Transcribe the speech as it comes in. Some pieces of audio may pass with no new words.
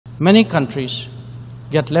Many countries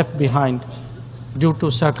get left behind due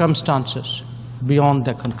to circumstances beyond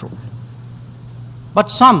their control.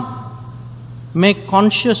 But some make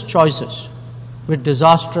conscious choices with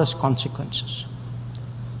disastrous consequences.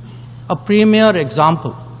 A premier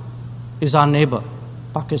example is our neighbor,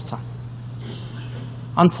 Pakistan.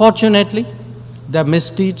 Unfortunately, their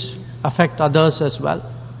misdeeds affect others as well,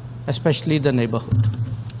 especially the neighborhood.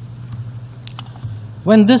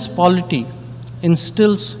 When this polity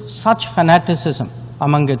instills such fanaticism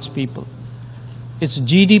among its people, its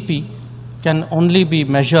GDP can only be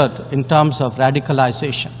measured in terms of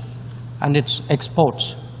radicalization and its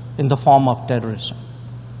exports in the form of terrorism.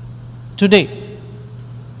 Today,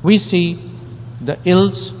 we see the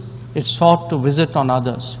ills it sought to visit on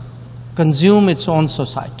others consume its own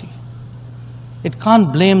society. It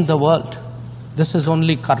can't blame the world. This is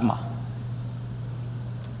only karma.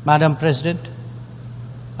 Madam President,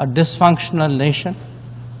 a dysfunctional nation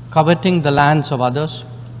coveting the lands of others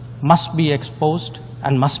must be exposed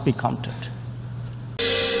and must be countered.